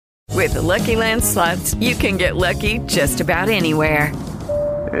With the Lucky Land Slots, you can get lucky just about anywhere.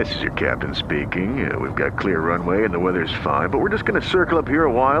 This is your captain speaking. We've got clear runway and the weather's fine, but we're just going to circle up here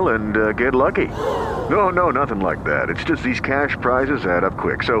a while and get lucky. No, nothing like that. It's just these cash prizes add up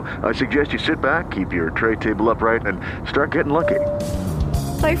quick. So I suggest you sit back, keep your tray table upright, and start getting lucky.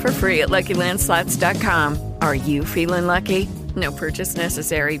 Play for free at LuckyLandSlots.com. Are you feeling lucky? No purchase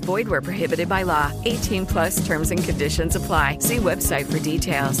necessary. Void where prohibited by law. 18 plus terms and conditions apply. See website for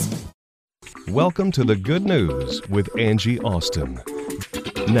details. Welcome to the Good News with Angie Austin.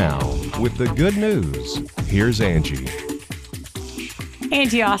 Now, with the good news, here's Angie.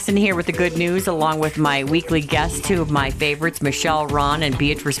 Angie Austin here with the good news, along with my weekly guests, two of my favorites, Michelle Ron and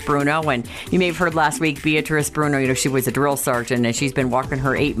Beatrice Bruno. And you may have heard last week, Beatrice Bruno, she was a drill sergeant and she's been walking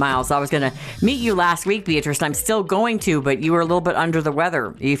her 8 miles. I was going to meet you last week, Beatrice, and I'm still going to, but you were a little bit under the weather.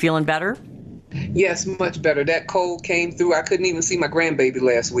 Are you feeling better? Yes, much better. That cold came through. I couldn't even see my grandbaby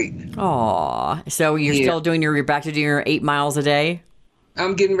last week. Aw. So you're still you're back to doing your 8 miles a day?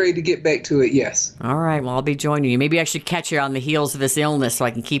 I'm getting ready to get back to it, yes. All right. Well, I'll be joining you. Maybe I should catch you on the heels of this illness so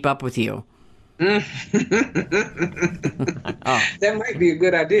I can keep up with you. That might be a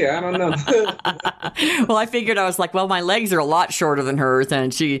good idea. I don't know. Well, I figured I was like, well, my legs are a lot shorter than hers,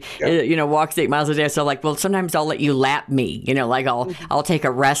 and she, walks 8 miles a day. So like, well, sometimes I'll let you lap me, like I'll take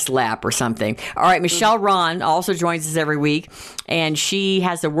a rest lap or something. All right. Michelle Ron also joins us every week, and she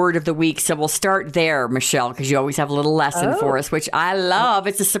has the word of the week. So we'll start there, Michelle, because you always have a little lesson for us, which I love.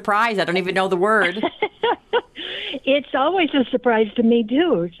 It's a surprise. I don't even know the word. It's always a surprise to me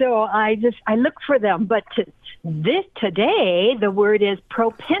too. So I look for them. But today the word is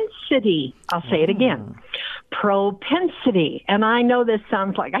propensity. I'll say it again. Propensity. And I know this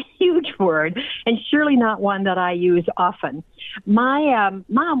sounds like a huge word and surely not one that I use often. My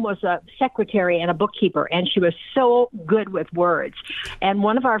mom was a secretary and a bookkeeper, and she was so good with words. And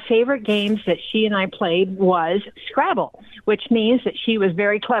one of our favorite games that she and I played was Scrabble, which means that she was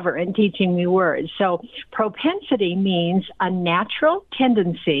very clever in teaching me words. So propensity means a natural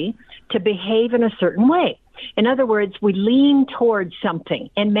tendency to behave in a certain way. In other words, we lean towards something,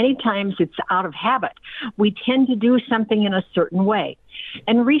 and many times it's out of habit. We tend to do something in a certain way.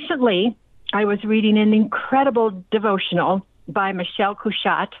 And recently, I was reading an incredible devotional by Michelle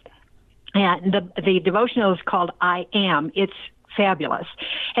Couchat, and the devotional is called I Am. It's fabulous.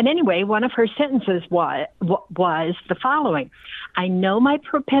 And anyway, one of her sentences was the following: I know my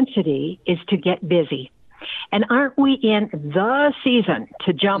propensity is to get busy. And aren't we in the season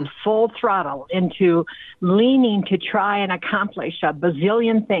to jump full throttle into leaning to try and accomplish a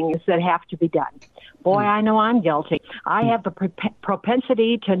bazillion things that have to be done? Boy, I know I'm guilty. I have the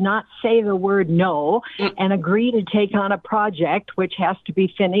propensity to not say the word no and agree to take on a project which has to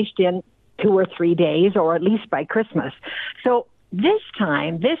be finished in 2 or 3 days, or at least by Christmas. So this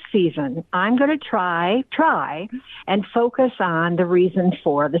season, I'm going to try and focus on the reason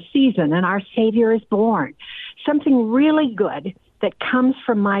for the season. And our Savior is born. Something really good that comes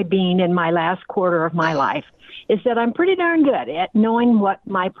from my being in my last quarter of my life is that I'm pretty darn good at knowing what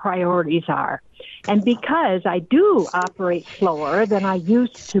my priorities are. And because I do operate slower than I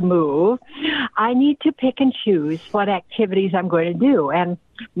used to move, I need to pick and choose what activities I'm going to do. And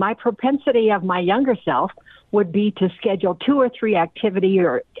my propensity of my younger self would be to schedule 2 or 3 activities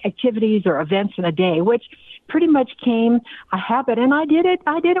or events in a day, which pretty much came a habit, and I did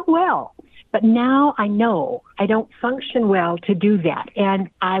it well. But now I know I don't function well to do that, and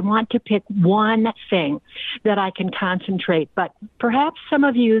I want to pick one thing that I can concentrate. But perhaps some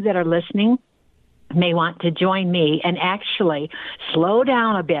of you that are listening may want to join me and actually slow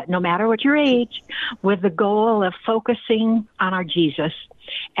down a bit, no matter what your age, with the goal of focusing on our Jesus,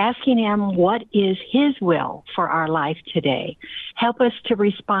 asking him what is his will for our life today. Help us to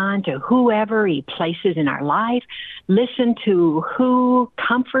respond to whoever he places in our life, listen to who,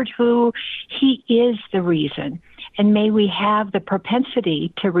 comfort who. He is the reason, and may we have the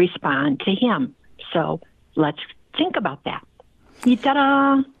propensity to respond to him. So let's think about that.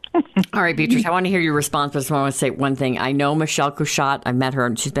 Ta-da! All right, Beatrice, I want to hear your response, but I just want to say one thing. I know Michelle Couchat. I've met her,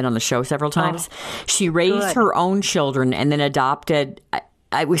 and she's been on the show several times. She raised her own children and then adopted.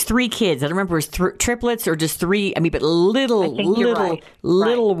 It was 3 kids. I don't remember if it was triplets or just 3. But little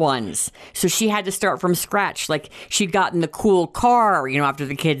ones. So she had to start from scratch. Like, she'd gotten the cool car, after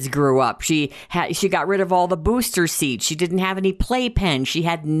the kids grew up. She got rid of all the booster seats. She didn't have any playpen. She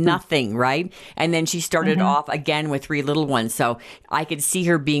had nothing, right? And then she started off again with 3 little ones. So I could see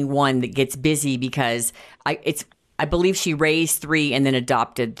her being one that gets busy because I I believe she raised 3 and then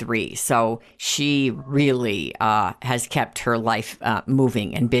adopted 3. So she really has kept her life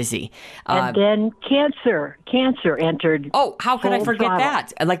moving and busy. And then cancer entered. Oh, how could I forget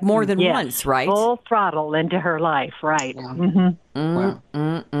that? Like more than once, right? Full throttle into her life, right?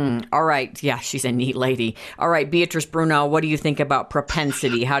 All right. Yeah, she's a neat lady. All right, Beatrice Bruno, what do you think about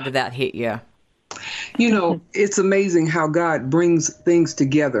propensity? How did that hit you? It's amazing how God brings things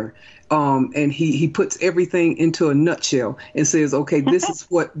together. And he puts everything into a nutshell and says, okay, this is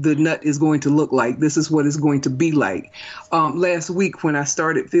what the nut is going to look like. This is what it's going to be like. Last week when I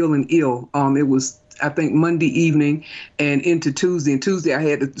started feeling ill, it was, I think, Monday evening and into Tuesday. And Tuesday I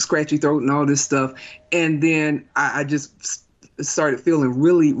had a scratchy throat and all this stuff. And then I just started feeling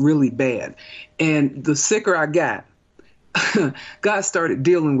really, really bad. And the sicker I got, God started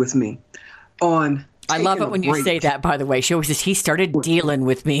dealing with me on I love it when you say that, by the way. She always says, he started dealing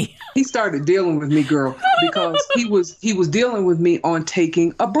with me. He started dealing with me, girl, because he was dealing with me on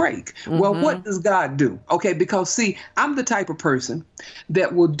taking a break. Well, what does God do? Okay, because see, I'm the type of person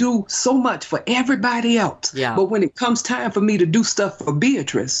that will do so much for everybody else. Yeah. But when it comes time for me to do stuff for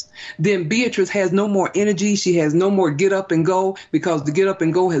Beatrice, then Beatrice has no more energy. She has no more get up and go, because the get up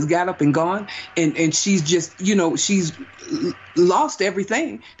and go has got up and gone. And she's just, she's lost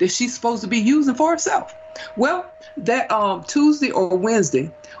everything that she's supposed to be using for herself. Well, that Tuesday or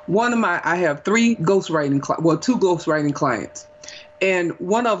Wednesday, I have 2 ghostwriting clients. And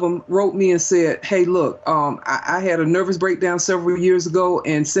one of them wrote me and said, hey, look, I had a nervous breakdown several years ago.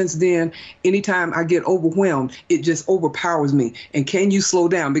 And since then, anytime I get overwhelmed, it just overpowers me. And can you slow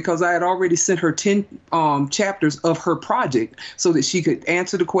down? Because I had already sent her 10 chapters of her project so that she could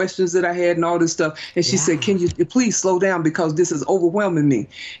answer the questions that I had and all this stuff. And she said, can you please slow down, because this is overwhelming me.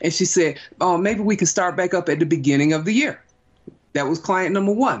 And she said, maybe we can start back up at the beginning of the year. That was client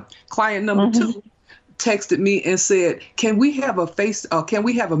number 1. Client number 2 texted me and said, can we have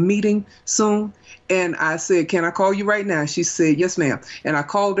a meeting soon? And I said, can I call you right now? She said, yes, ma'am. And I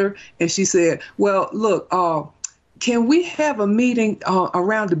called her and she said, well, look, can we have a meeting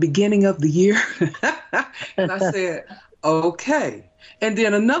around the beginning of the year? And I said, okay. And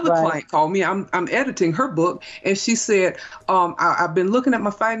then another client called me. I'm editing her book. And she said, I've been looking at my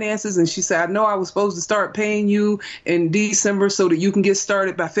finances. And she said, I know I was supposed to start paying you in December so that you can get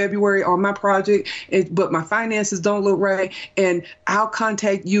started by February on my project. But my finances don't look right. And I'll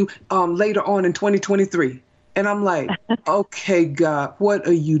contact you later on in 2023. And I'm like, okay, God, what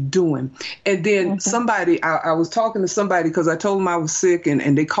are you doing? And then I was talking to somebody because I told them I was sick.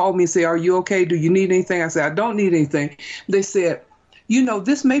 And they called me and said, are you okay? Do you need anything? I said, I don't need anything. They said,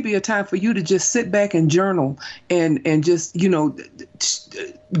 this may be a time for you to just sit back and journal and just,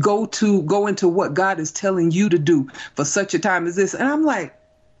 go into what God is telling you to do for such a time as this. And I'm like,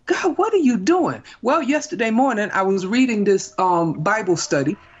 God, what are you doing? Well, yesterday morning, I was reading this Bible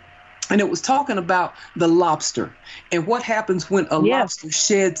study. And it was talking about the lobster and what happens when a lobster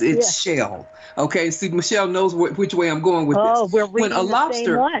sheds its shell. Okay, see, Michelle knows which way I'm going with this. Oh, we're reading the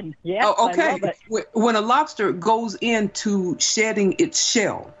same one. Yeah, okay. When a lobster goes into shedding its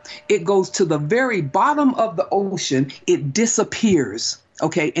shell, it goes to the very bottom of the ocean. It disappears.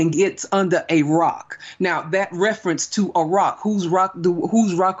 Okay, and gets under a rock. Now, that reference to a rock, whose rock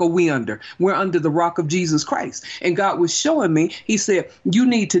are we under? We're under the rock of Jesus Christ. And God was showing me, he said, you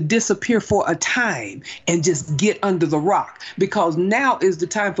need to disappear for a time and just get under the rock, because now is the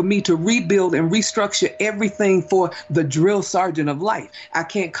time for me to rebuild and restructure everything for the drill sergeant of life. I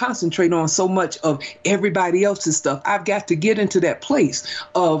can't concentrate on so much of everybody else's stuff. I've got to get into that place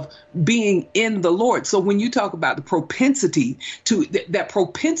of being in the Lord. So when you talk about the propensity to that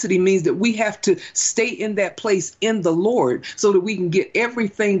propensity means that we have to stay in that place in the Lord so that we can get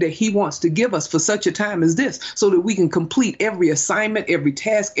everything that he wants to give us for such a time as this, so that we can complete every assignment, every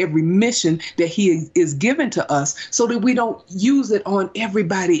task, every mission that he is given to us, so that we don't use it on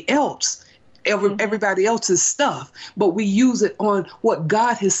everybody else. Everybody else's stuff, but we use it on what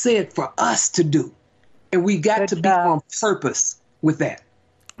God has said for us to do. And we got to be on purpose with that.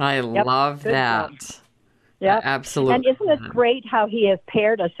 I love that. Yeah, absolutely. And isn't it great how he has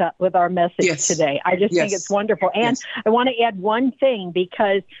paired us up with our message today? I just think it's wonderful. And I want to add one thing,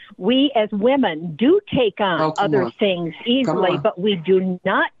 because we as women do take on other things easily, but we do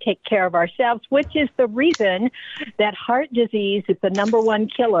not take care of ourselves, which is the reason that heart disease is the number 1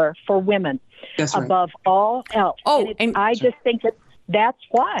 killer for women above all else. Oh, and I just think That's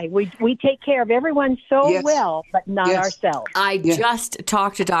why we take care of everyone so well, but not ourselves. I just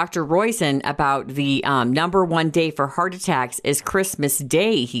talked to Dr. Roizen about the number one day for heart attacks is Christmas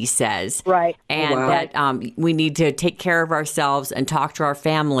Day, he says. Right. And that we need to take care of ourselves and talk to our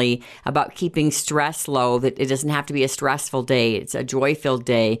family about keeping stress low, that it doesn't have to be a stressful day. It's a joy-filled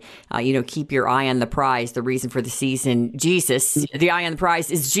day. Keep your eye on the prize, the reason for the season, Jesus. The eye on the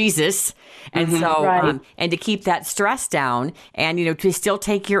prize is Jesus. And so, and to keep that stress down and, to still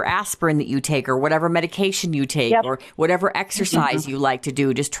take your aspirin that you take or whatever medication you take or whatever exercise you like to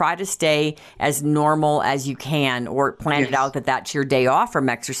do. Just try to stay as normal as you can, or plan it out that that's your day off from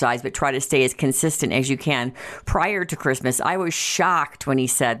exercise, but try to stay as consistent as you can. Prior to Christmas, I was shocked when he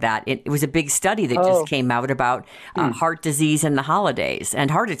said that. It was a big study that just came out about heart disease in the holidays and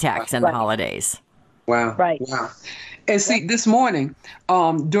heart attacks in the holidays. Wow. Right. Wow. And see, this morning,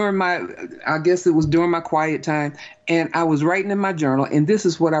 during my quiet time, and I was writing in my journal, and this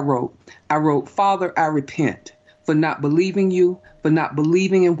is what I wrote. I wrote, Father, I repent for not believing you, for not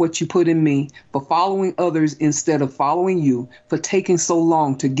believing in what you put in me, for following others instead of following you, for taking so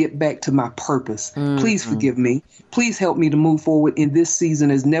long to get back to my purpose. Please forgive me. Please help me to move forward in this season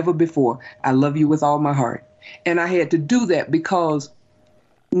as never before. I love you with all my heart. And I had to do that because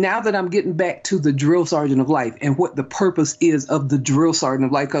now that I'm getting back to the drill sergeant of life and what the purpose is of the drill sergeant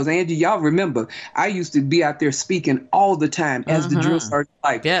of life, because Angie, y'all remember, I used to be out there speaking all the time as the drill sergeant of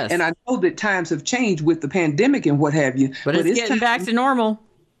life. Yes. And I know that times have changed with the pandemic and what have you. But it's getting back to normal.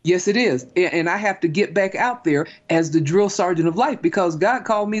 Yes, it is. And I have to get back out there as the drill sergeant of life, because God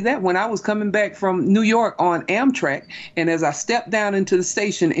called me that when I was coming back from New York on Amtrak. And as I stepped down into the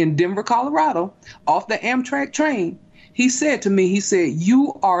station in Denver, Colorado, off the Amtrak train, he said to me,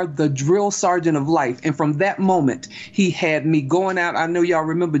 you are the drill sergeant of life. And from that moment, he had me going out. I know y'all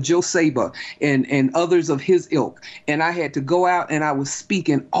remember Joe Saber and others of his ilk. And I had to go out and I was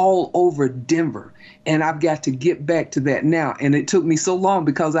speaking all over Denver. And I've got to get back to that now. And it took me so long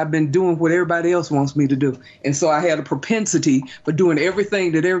because I've been doing what everybody else wants me to do. And so I had a propensity for doing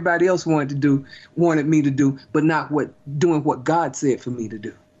everything that everybody else wanted me to do, but not doing what God said for me to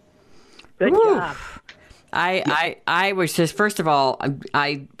do. Good job. I was just, first of all,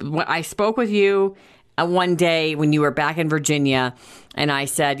 I spoke with you one day when you were back in Virginia, and I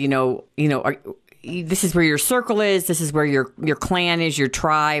said, this is where your circle is. This is where your clan is, your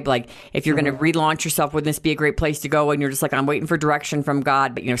tribe. Like, if you're going to relaunch yourself, wouldn't this be a great place to go? And you're just like, I'm waiting for direction from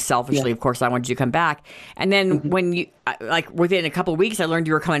God. But, selfishly, of course, I wanted you to come back. And then when you, within a couple of weeks, I learned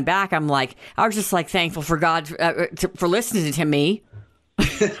you were coming back. I'm like, I was just like thankful for God for listening to me.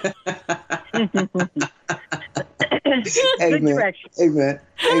 Amen.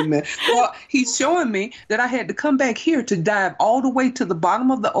 Well, he's showing me that I had to come back here to dive all the way to the bottom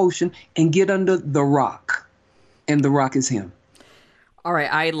of the ocean and get under the rock. And the rock is him. All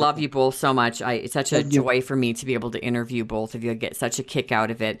right. I love you both so much. It's such a joy for me to be able to interview both of you. I get such a kick out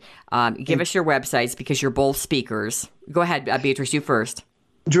of it. Give us your websites because you're both speakers. Go ahead, Beatrice, you first.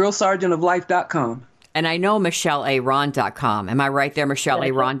 DrillSergeantOfLife.com. And I know MichelleAron.com. Am I right there,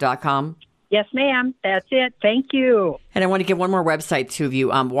 MichelleAron.com? Yes, ma'am. That's it. Thank you. And I want to give one more website to you,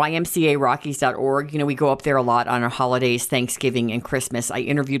 YMCARockies.org. We go up there a lot on our holidays, Thanksgiving and Christmas. I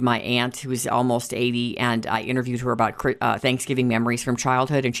interviewed my aunt, who's almost 80, and I interviewed her about Thanksgiving memories from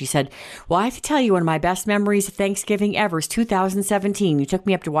childhood. And she said, well, I have to tell you, one of my best memories of Thanksgiving ever is 2017. You took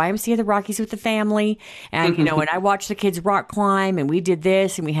me up to YMCA the Rockies with the family. And, and I watched the kids rock climb, and we did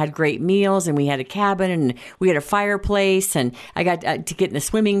this, and we had great meals, and we had a cabin, and we had a fireplace, and I got to get in the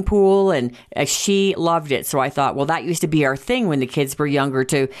swimming pool, and she loved it. So I thought, well, that used to be our thing when the kids were younger,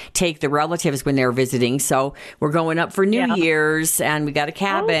 to take the relatives when they were visiting. So we're going up for New Year's, and we got a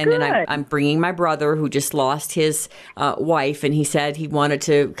cabin, and I'm bringing my brother who just lost his wife, and he said he wanted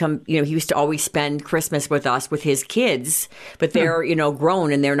to come. He used to always spend Christmas with us with his kids, but they're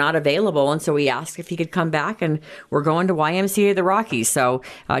grown and they're not available, and so he asked if he could come back, and we're going to YMCA the Rockies. So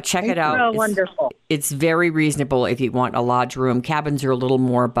check it out. Oh, wonderful. It's very reasonable if you want a lodge room. Cabins are a little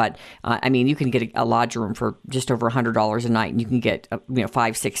more, but you can get a lodge room for just over $100 a night, and you can get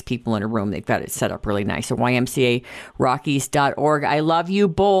 5-6 people in a room. They've got it set up really nice. So YMCARockies.org. I love you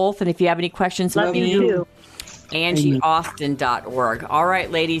both, and if you have any questions, love you too. AngieAustin.org. All right,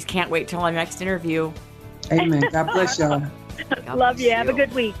 ladies, can't wait till our next interview. Amen. God bless y'all. Love you. Have a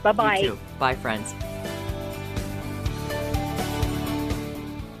good week. Bye-bye. You too. Bye, friends.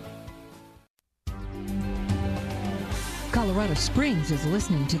 Colorado Springs is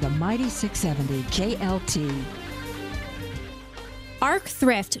listening to the Mighty 670 KLT. ARC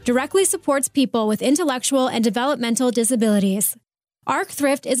Thrift directly supports people with intellectual and developmental disabilities. Arc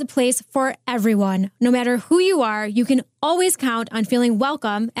Thrift is a place for everyone. No matter who you are, you can always count on feeling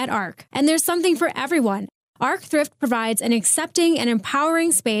welcome at Arc. And there's something for everyone. Arc Thrift provides an accepting and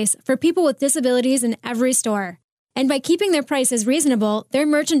empowering space for people with disabilities in every store. And by keeping their prices reasonable, their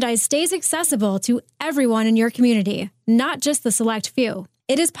merchandise stays accessible to everyone in your community, not just the select few.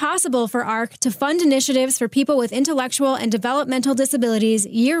 It is possible for ARC to fund initiatives for people with intellectual and developmental disabilities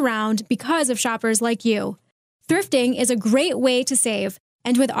year-round because of shoppers like you. Thrifting is a great way to save,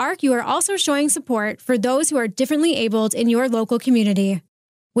 and with ARC, you are also showing support for those who are differently abled in your local community.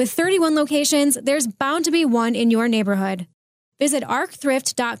 With 31 locations, there's bound to be one in your neighborhood. Visit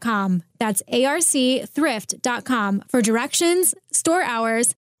arcthrift.com. That's ARC thrift.com for directions, store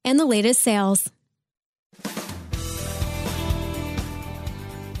hours, and the latest sales.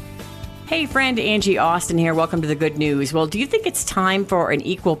 Hey friend, Angie Austin here. Welcome to the Good News. Well, do you think it's time for an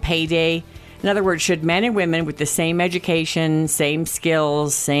equal pay day? In other words, should men and women with the same education, same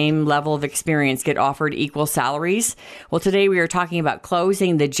skills, same level of experience get offered equal salaries? Well, today we are talking about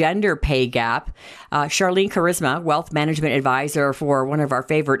closing the gender pay gap. Charlene Charisma, Wealth Management Advisor for one of our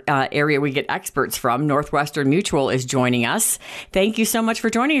favorite area we get experts from, Northwestern Mutual, is joining us. Thank you so much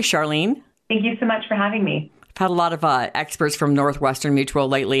for joining us, Charlene. Thank you so much for having me. I've had a lot of experts from Northwestern Mutual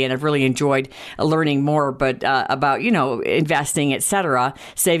lately, and I've really enjoyed learning more about, investing, et cetera,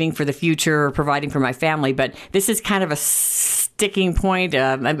 saving for the future, providing for my family. But this is kind of a sticking point,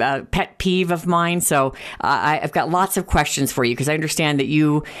 a pet peeve of mine. So I've got lots of questions for you because I understand that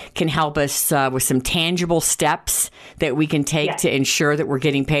you can help us with some tangible steps that we can take to ensure that we're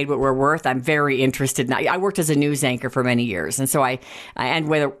getting paid what we're worth. I'm very interested. I worked as a news anchor for many years, and so I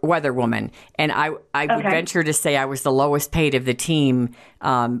weather woman, and I would venture to say I was the lowest paid of the team,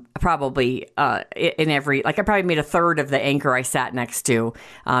 probably in every, I probably made a third of the anchor I sat next to,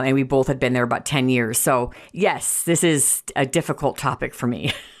 and we both had been there about 10 years. So yes, this is a difficult topic for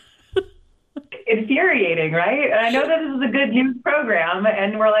me. Infuriating, right? And I know that this is a good news program,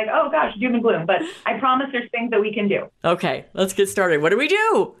 and we're like, oh gosh, doom and gloom, but I promise there's things that we can do. Okay, let's get started. What do we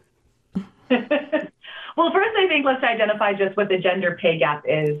do? Well, first, I think let's identify just what the gender pay gap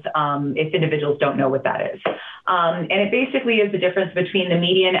is, if individuals don't know what that is. And it basically is the difference between the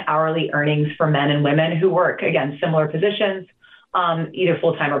median hourly earnings for men and women who work, again, similar positions, either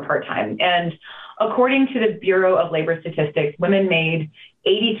full-time or part-time. And according to the Bureau of Labor Statistics, women made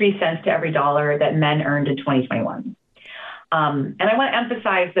 83 cents to every dollar that men earned in 2021. And I want to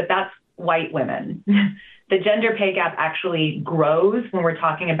emphasize that that's white women. The gender pay gap actually grows when we're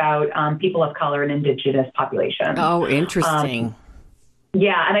talking about people of color and indigenous populations. Oh, interesting.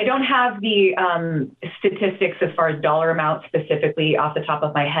 Yeah, and I don't have the statistics as far as dollar amount specifically off the top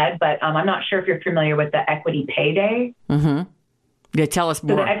of my head, but I'm not sure if you're familiar with the equity payday. Mm-hmm. Yeah, tell us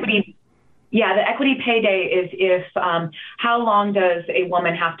more. So the equity payday is if how long does a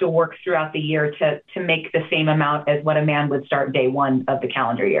woman have to work throughout the year to make the same amount as what a man would start day one of the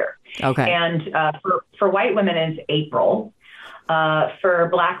calendar year. Okay. And for white women, it's April. For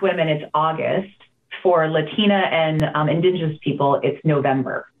Black women, it's August. For Latina and indigenous people, it's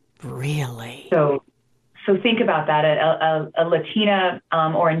November. Really? So think about that. A Latina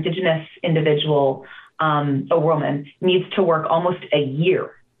or indigenous individual, a woman, needs to work almost a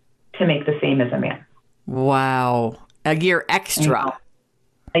year to make the same as a man. Wow. A year extra.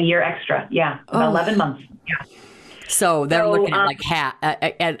 A year extra, yeah. About 11 months. Yeah. So they're looking at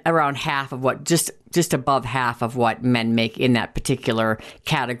like around half of what, just above half of what men make in that particular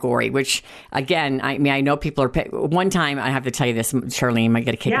category, which again, I mean, I know people are one time, I have to tell you this, Charlene, might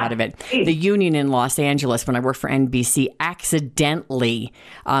get a kick out of it. Please. The union in Los Angeles, when I worked for NBC, accidentally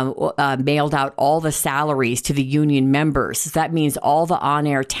mailed out all the salaries to the union members. That means all the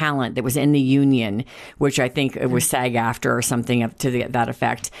on-air talent that was in the union, which I think it was SAG-AFTRA or something up to that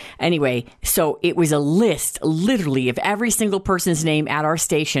effect. Anyway, so it was a list, literally, of every single person's name at our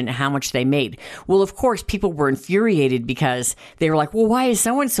station, how much they made. Well, of course, people were infuriated because they were like, well, why is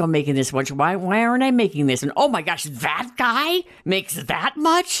so-and-so making this much? Why aren't I making this? And oh my gosh, that guy makes that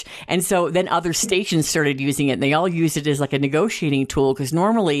much? And so then other stations started using it, and they all used it as like a negotiating tool because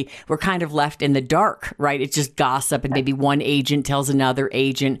normally we're kind of left in the dark, right? It's just gossip, and maybe one agent tells another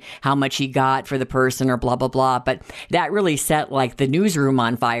agent how much he got for the person or blah, blah, blah. But that really set like the newsroom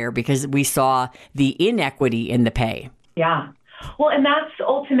on fire because we saw the inequity in the pay. Yeah. Well, and that's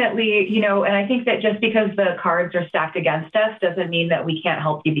ultimately, and I think that just because the cards are stacked against us doesn't mean that we can't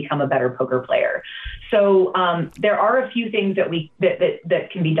help you become a better poker player. So there are a few things that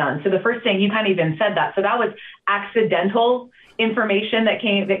can be done. So the first thing, you kind of even said that. So that was accidental information that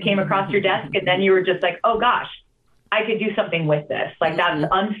came across your desk. And then you were just like, oh, gosh, I could do something with this. Like, that's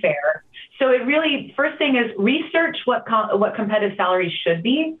unfair. So it really, first thing is research what competitive salaries should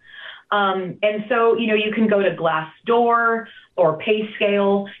be. And so, you can go to Glassdoor or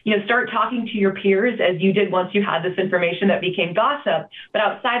PayScale, start talking to your peers as you did once you had this information that became gossip. But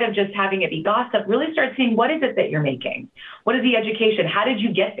outside of just having it be gossip, really start seeing what is it that you're making? What is the education? How did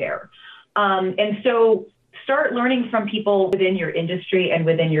you get there? And so start learning from people within your industry and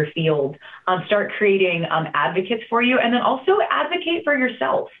within your field. Start creating advocates for you, and then also advocate for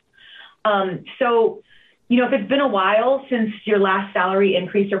yourself. So, if it's been a while since your last salary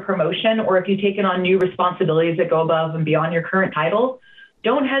increase or promotion, or if you've taken on new responsibilities that go above and beyond your current title,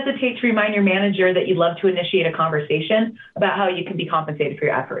 don't hesitate to remind your manager that you'd love to initiate a conversation about how you can be compensated for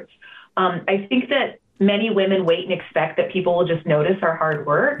your efforts. I think that many women wait and expect that people will just notice our hard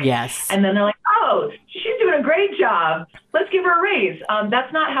work. Yes. And then they're like, oh, she's doing a great job. Let's give her a raise.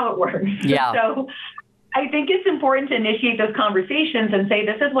 That's not how it works. Yeah. So I think it's important to initiate those conversations and say,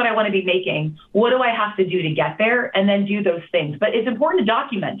 this is what I want to be making. What do I have to do to get there? And then do those things. But it's important to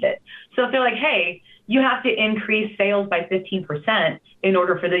document it. So if they're like, hey, you have to increase sales by 15% in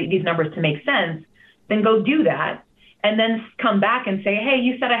order for these numbers to make sense, then go do that. And then come back and say, hey,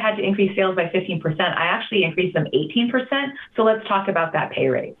 you said I had to increase sales by 15%. I actually increased them 18%. So let's talk about that pay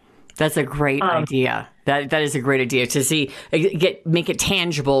raise. That's a great idea. That is a great idea to make it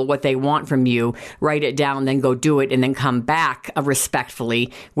tangible what they want from you, write it down, then go do it, and then come back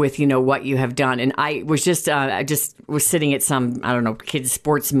respectfully with, what you have done. And I was I was sitting at some, kids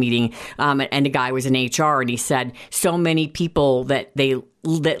sports meeting, and a guy was in HR, and he said, so many people that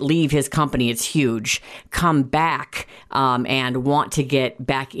leave his company, it's huge, come back and want to get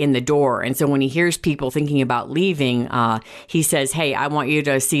back in the door. And so when he hears people thinking about leaving, he says, hey, I want you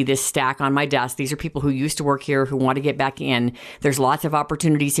to see this stack on my desk. These are people who used to work here who want to get back in. There's lots of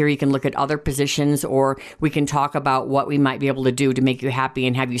opportunities here. You can look at other positions, or we can talk about what we might be able to do to make you happy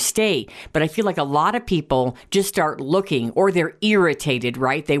and have you stay. But I feel like a lot of people just start looking, or they're irritated,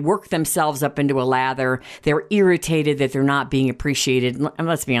 right? They work themselves up into a lather. They're irritated that they're not being appreciated. And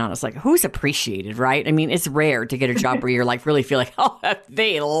let's be honest, like, who's appreciated, right? I mean, it's rare to get a job where you're like, really feel like, oh,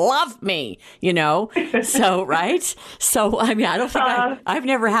 they love me, So, right? So, I mean, I don't think I've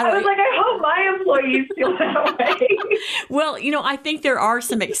never had I was like, I hope my employees feel that way. Well, I think there are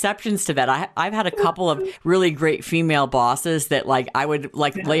some exceptions to that. I've had a couple of really great female bosses that, like, I would,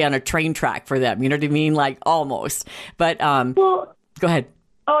 like, lay on a train track for them. You know what I mean? Like, almost. But, go ahead.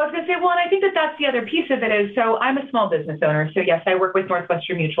 Oh, I was going to say, well, and I think that that's the other piece of it is, so I'm a small business owner. So yes, I work with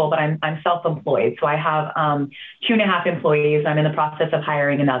Northwestern Mutual, but I'm self-employed. So I have 2.5 employees. I'm in the process of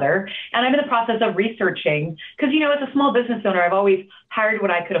hiring another, and I'm in the process of researching because, as a small business owner, I've always hired what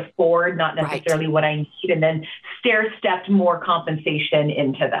I could afford, not necessarily what I need, and then stair-stepped more compensation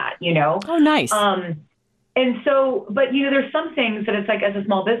into that, Oh, nice. And so, but, there's some things that it's like, as a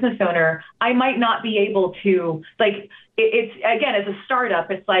small business owner, I might not be able to, like, it's again, as a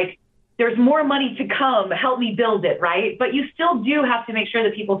startup, it's like, there's more money to come, help me build it, right? But you still do have to make sure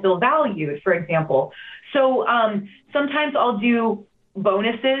that people feel valued, for example. So sometimes I'll do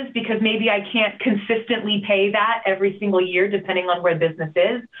bonuses because maybe I can't consistently pay that every single year, depending on where the business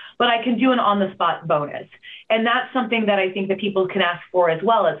is, but I can do an on-the-spot bonus. And that's something that I think that people can ask for as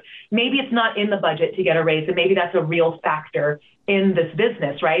well. As maybe it's not in the budget to get a raise, and maybe that's a real factor in this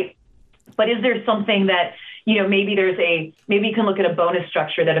business, right? But is there something that, maybe you can look at a bonus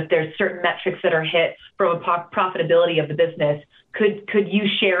structure that if there's certain metrics that are hit from a profitability of the business, could you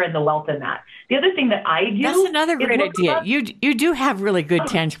share in the wealth in that? The other thing that I do, that's another great idea. You do have really good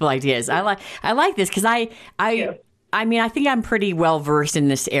tangible ideas. I like this because I mean, I think I'm pretty well versed in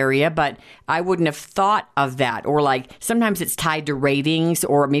this area, but I wouldn't have thought of that. Or like sometimes it's tied to ratings,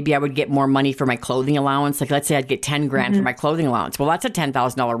 or maybe I would get more money for my clothing allowance. Like let's say I'd get $10,000 for my clothing allowance. Well, that's a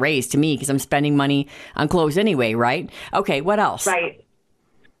 $10,000 raise to me because I'm spending money on clothes anyway, right? Okay, what else? Right.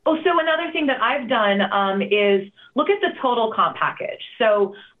 Oh, so another thing that I've done is look at the total comp package.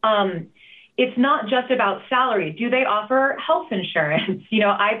 So it's not just about salary. Do they offer health insurance?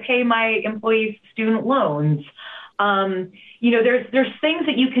 I pay my employees student loans. There's things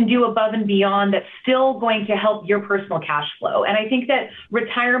that you can do above and beyond that's still going to help your personal cash flow. And I think that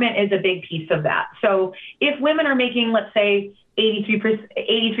retirement is a big piece of that. So if women are making, let's say,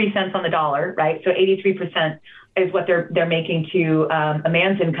 83 cents on the dollar, right? So 83% is what they're making to a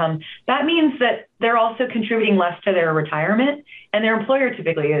man's income. That means that they're also contributing less to their retirement, and their employer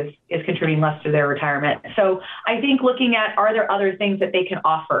typically is contributing less to their retirement. So I think looking at, are there other things that they can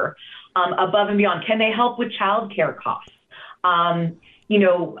offer above and beyond? Can they help with childcare costs? Can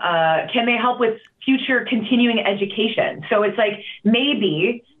they help with future continuing education? So it's like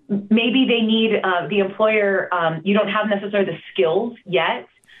maybe they need the employer. You don't have necessarily the skills yet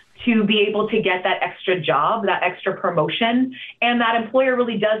to be able to get that extra job, that extra promotion, and that employer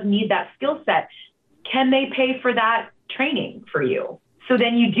really does need that skill set, can they pay for that training for you? So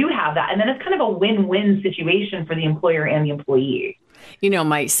then you do have that. And then it's kind of a win-win situation for the employer and the employee. You know,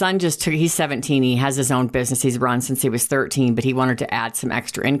 my son he's 17. He has his own business he's run since he was 13, but he wanted to add some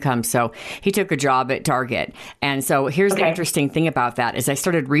extra income. So he took a job at Target. And so here's the interesting thing about that is I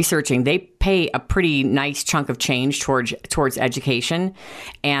started researching. They pay a pretty nice chunk of change towards education.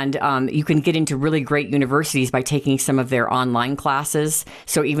 And you can get into really great universities by taking some of their online classes.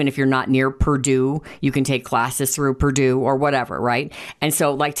 So even if you're not near Purdue, you can take classes through Purdue or whatever, right? And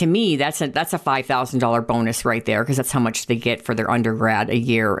so like to me, that's a $5,000 bonus right there because that's how much they get for their undergrad a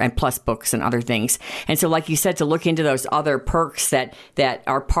year and plus books and other things. And so like you said, to look into those other perks that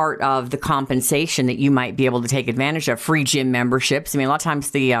are part of the compensation that you might be able to take advantage of, free gym memberships. I mean, a lot of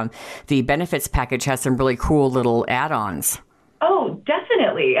times the benefits package has some really cool little add-ons. Oh,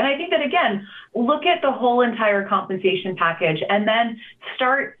 definitely. And I think that, again, look at the whole entire compensation package and then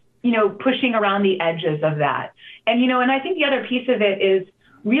start, pushing around the edges of that. And, and I think the other piece of it is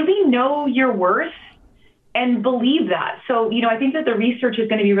really know your worth and believe that. So, I think that the research is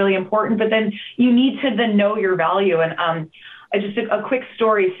going to be really important, but then you need to then know your value. And just a quick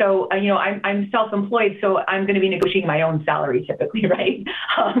story. So, I'm self-employed, so I'm going to be negotiating my own salary typically, right?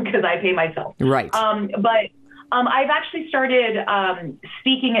 Because I pay myself. Right. But I've actually started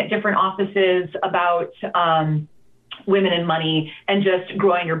speaking at different offices about women and money and just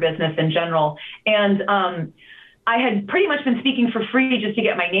growing your business in general. And I had pretty much been speaking for free just to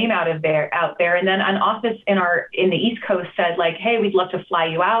get my name out there. And then an office in the East Coast said, like, hey, we'd love to fly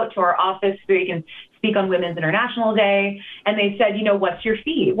you out to our office so you can speak on Women's International Day. And they said, what's your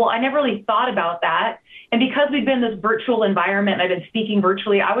fee? Well, I never really thought about that. And because we've been in this virtual environment and I've been speaking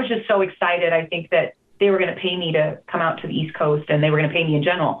virtually, I was just so excited. I think that they were going to pay me to come out to the East Coast and they were going to pay me in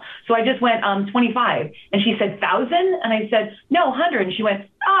general. So I just went 25. And she said, 1,000? And I said, no, 100. And she went,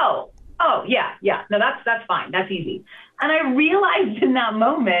 oh, yeah. No, that's fine. That's easy. And I realized in that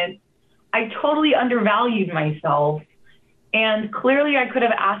moment, I totally undervalued myself. And clearly I could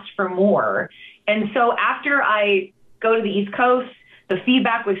have asked for more. And so after I go to the East Coast, the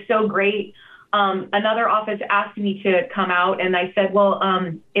feedback was so great. Another office asked me to come out and I said, well,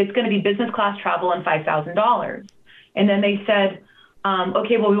 it's going to be business class travel and $5,000. And then they said,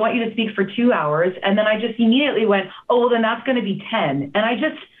 okay, well, we want you to speak for 2 hours. And then I just immediately went, oh, well, then that's going to be 10. And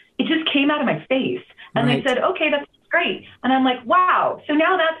it just came out of my face. And They said, okay, that's great. And I'm like, wow. So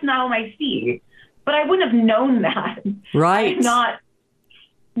now that's now my fee. But I wouldn't have known that. Right. I not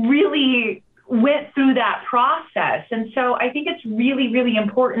really went through that process. And so I think it's really, really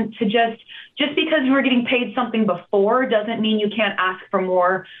important to just because you were getting paid something before doesn't mean you can't ask for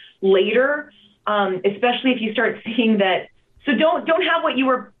more later, especially if you start seeing that. So don't have what you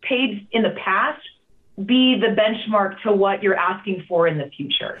were paid in the past be the benchmark to what you're asking for in the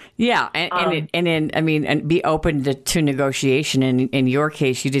future. Yeah. And be open to negotiation. In your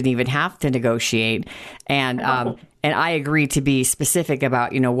case, you didn't even have to negotiate. And I agree to be specific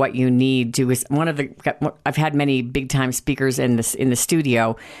about, what you need to. Is I've had many big time speakers in the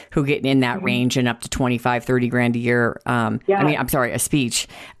studio who get in that range and up to 25, 30 grand a year. A speech.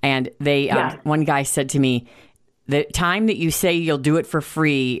 And they, one guy said to me, the time that you say you'll do it for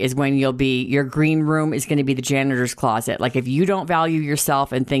free is when your green room is going to be the janitor's closet. Like if you don't value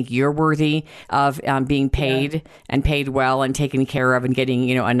yourself and think you're worthy of being paid and paid well and taken care of and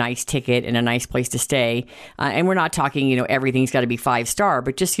getting, a nice ticket and a nice place to stay. And we're not talking, everything's got to be 5-star,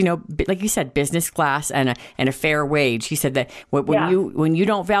 but just, like you said, business class and a fair wage. He said that when you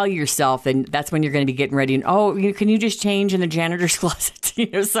don't value yourself, then that's when you're going to be getting ready. And, can you just change in the janitor's closet?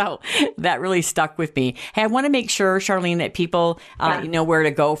 So that really stuck with me. Hey, I want to make sure, Charlene, that people know where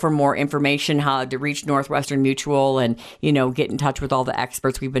to go for more information, how to reach Northwestern Mutual and, get in touch with all the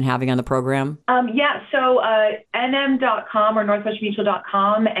experts we've been having on the program. So nm.com or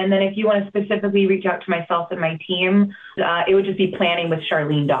northwesternmutual.com. And then if you want to specifically reach out to myself and my team, it would just be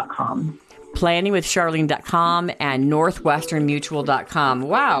planningwithcharlene.com. Planningwithcharlene.com and northwesternmutual.com.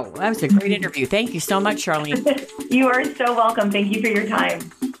 Wow, that was a great interview. Thank you so much, Charlene. You are so welcome. Thank you for your time.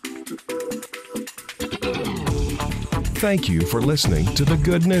 Thank you for listening to The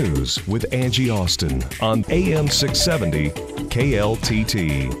Good News with Angie Austin on AM 670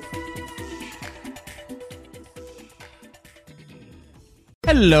 KLTT.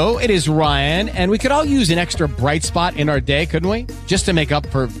 Hello, it is Ryan, and we could all use an extra bright spot in our day, couldn't we? Just to make up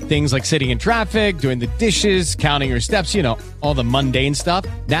for things like sitting in traffic, doing the dishes, counting your steps, you know, all the mundane stuff.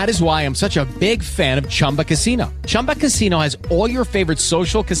 That is why I'm such a big fan of Chumba Casino. Chumba Casino has all your favorite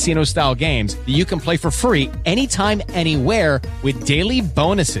social casino-style games that you can play for free anytime, anywhere with daily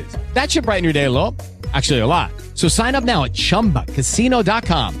bonuses. That should brighten your day a little. Actually, a lot. So sign up now at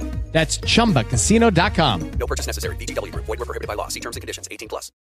ChumbaCasino.com. That's ChumbaCasino.com. No purchase necessary. VGW Group. Void where prohibited by law. See terms and conditions. 18+.